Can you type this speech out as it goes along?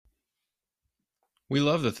We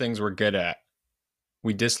love the things we're good at.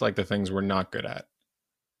 We dislike the things we're not good at.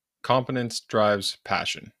 Competence drives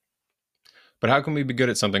passion. But how can we be good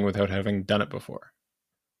at something without having done it before?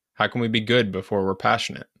 How can we be good before we're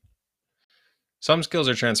passionate? Some skills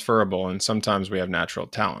are transferable, and sometimes we have natural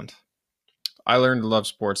talent. I learned to love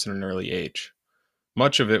sports at an early age.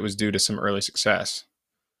 Much of it was due to some early success.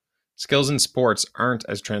 Skills in sports aren't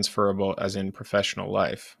as transferable as in professional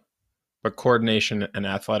life, but coordination and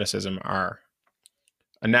athleticism are.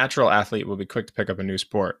 A natural athlete will be quick to pick up a new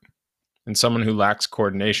sport, and someone who lacks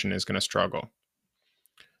coordination is going to struggle.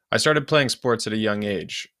 I started playing sports at a young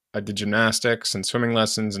age. I did gymnastics and swimming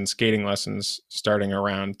lessons and skating lessons starting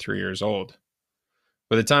around 3 years old.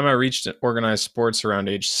 By the time I reached organized sports around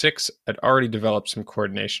age 6, I'd already developed some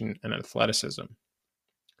coordination and athleticism.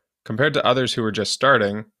 Compared to others who were just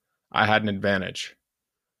starting, I had an advantage.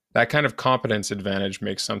 That kind of competence advantage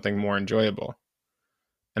makes something more enjoyable.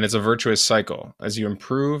 And it's a virtuous cycle. As you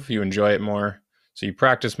improve, you enjoy it more, so you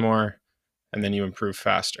practice more, and then you improve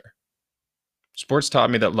faster. Sports taught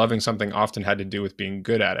me that loving something often had to do with being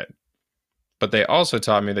good at it. But they also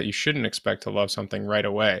taught me that you shouldn't expect to love something right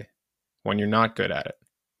away when you're not good at it.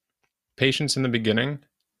 Patience in the beginning,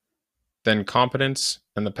 then competence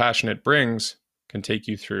and the passion it brings can take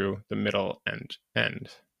you through the middle and end.